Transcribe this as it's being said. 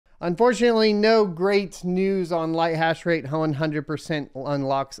Unfortunately, no great news on light hash rate 100%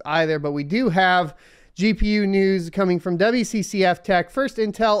 unlocks either, but we do have GPU news coming from WCCF Tech. First,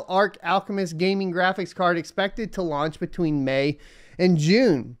 Intel Arc Alchemist gaming graphics card expected to launch between May and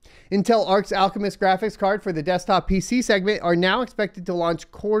June. Intel Arc Alchemist graphics card for the desktop PC segment are now expected to launch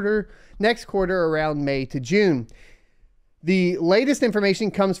next quarter around May to June. The latest information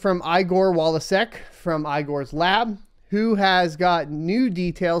comes from Igor Walasek from Igor's lab, who has got new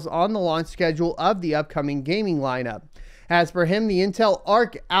details on the launch schedule of the upcoming gaming lineup. As per him, the Intel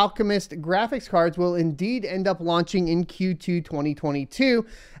Arc Alchemist graphics cards will indeed end up launching in Q2 2022,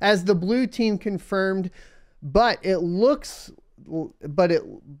 as the Blue team confirmed, but it looks the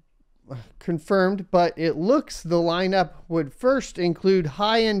lineup would first include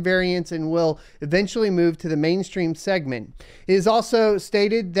high-end variants and will eventually move to the mainstream segment. It is also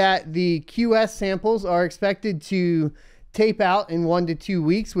stated that the QS samples are expected to tape out in 1 to 2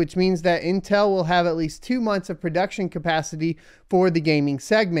 weeks, which means that Intel will have at least 2 months of production capacity for the gaming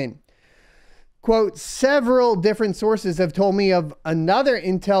segment. Quote, several different sources have told me of another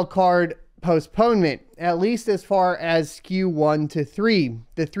Intel card postponement, at least as far as SKU 1 to 3.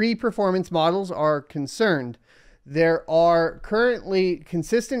 The 3 performance models are concerned. There are currently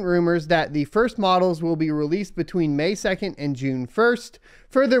consistent rumors that the first models will be released between May 2nd and June 1st.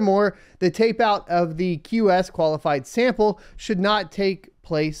 Furthermore, the tape out of the QS qualified sample should not take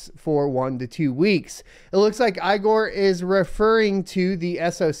place for 1 to 2 weeks. It looks like Igor is referring to the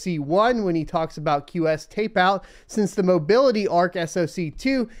SoC1 when he talks about QS tape out, since the Mobility Arc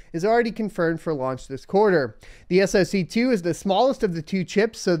SoC2 is already confirmed for launch this quarter. The SoC2 is the smallest of the 2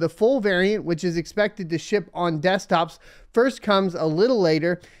 chips, so the full variant, which is expected to ship on desktops, first comes a little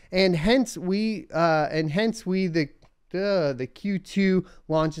later, and hence the Q2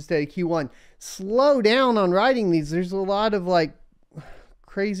 launch instead of Q1. Slow down on writing these. There's a lot of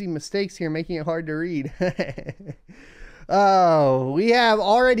crazy mistakes here, making it hard to read. Oh, we have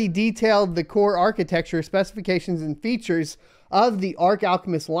already detailed the core architecture, specifications, and features of the Arc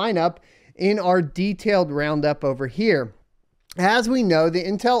Alchemist lineup in our detailed roundup over here. As we know, the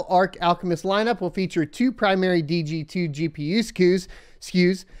Intel Arc Alchemist lineup will feature 2 primary DG2 GPU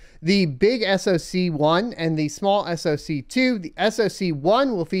SKUs, the big SoC1 and the small SoC2. The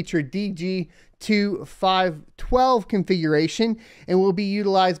SoC1 will feature DG2 512 configuration and will be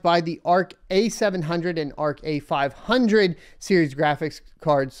utilized by the Arc A700 and Arc A500 series graphics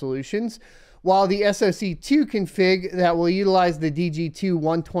card solutions, while the SoC2 config that will utilize the DG2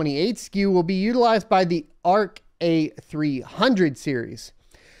 128 SKU will be utilized by the Arc A300 series.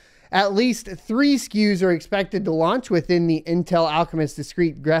 At least 3 SKUs are expected to launch within the Intel Alchemist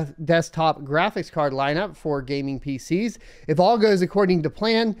discrete desktop graphics card lineup for gaming PCs. If all goes according to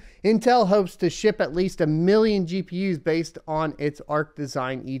plan, Intel hopes to ship at least 1 million GPUs based on its Arc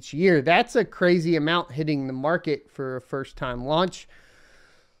design each year. That's a crazy amount hitting the market for a first-time launch.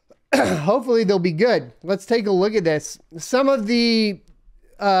 Hopefully they'll be good. Let's take a look at this. Some of the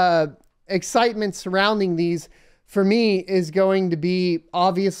excitement surrounding these for me is going to be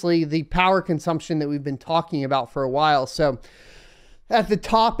obviously the power consumption that we've been talking about for a while. So at the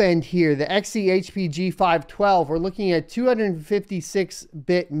top end here, the XE G512, we're looking at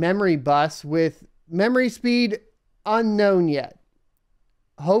 256-bit memory bus with memory speed unknown yet.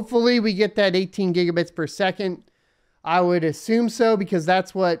 Hopefully we get that 18 gigabits per second. I would assume so, because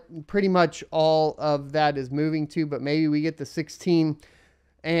that's what pretty much all of that is moving to, but maybe we get the 16,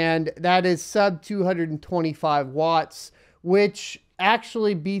 and that is sub 225 watts, which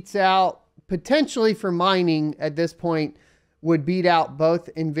actually beats out, potentially for mining at this point, would beat out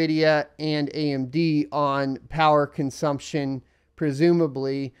both NVIDIA and AMD on power consumption,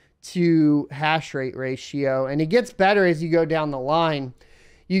 presumably, to hash rate ratio. And it gets better as you go down the line.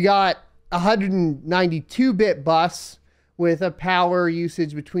 You got 192-bit bus with a power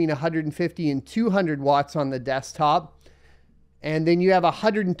usage between 150 and 200 watts on the desktop. And then you have a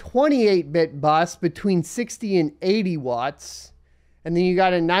 128-bit bus between 60 and 80 watts. And then you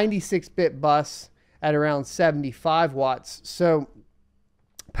got a 96-bit bus at around 75 watts. So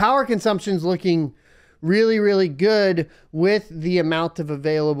power consumption is looking really, really good with the amount of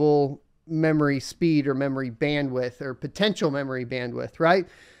available memory speed or memory bandwidth or potential memory bandwidth, right?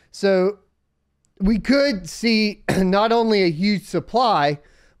 So we could see not only a huge supply,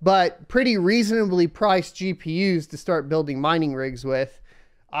 but pretty reasonably priced GPUs to start building mining rigs with,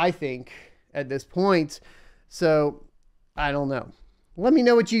 I think, at this point. So I don't know. Let me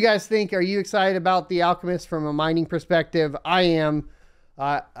know what you guys think. Are you excited about the Alchemist from a mining perspective? I am.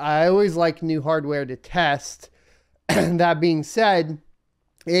 I always like new hardware to test. That being said,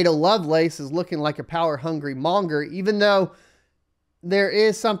 Ada Lovelace is looking like a power-hungry monger, even though there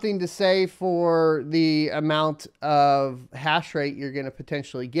is something to say for the amount of hash rate you're going to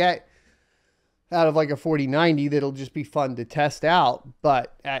potentially get out of like a 4090 that'll just be fun to test out.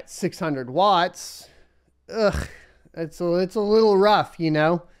 But at 600 watts, it's a little rough, you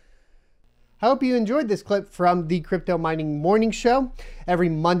know. I hope you enjoyed this clip from the Crypto Mining Morning Show every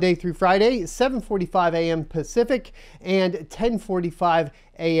Monday through Friday, 7:45 a.m. Pacific and 10:45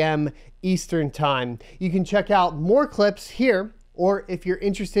 a.m. Eastern Time. You can check out more clips here, or if you're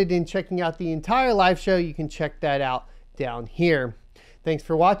interested in checking out the entire live show, you can check that out down here. Thanks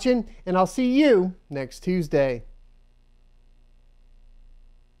for watching, and I'll see you next Tuesday.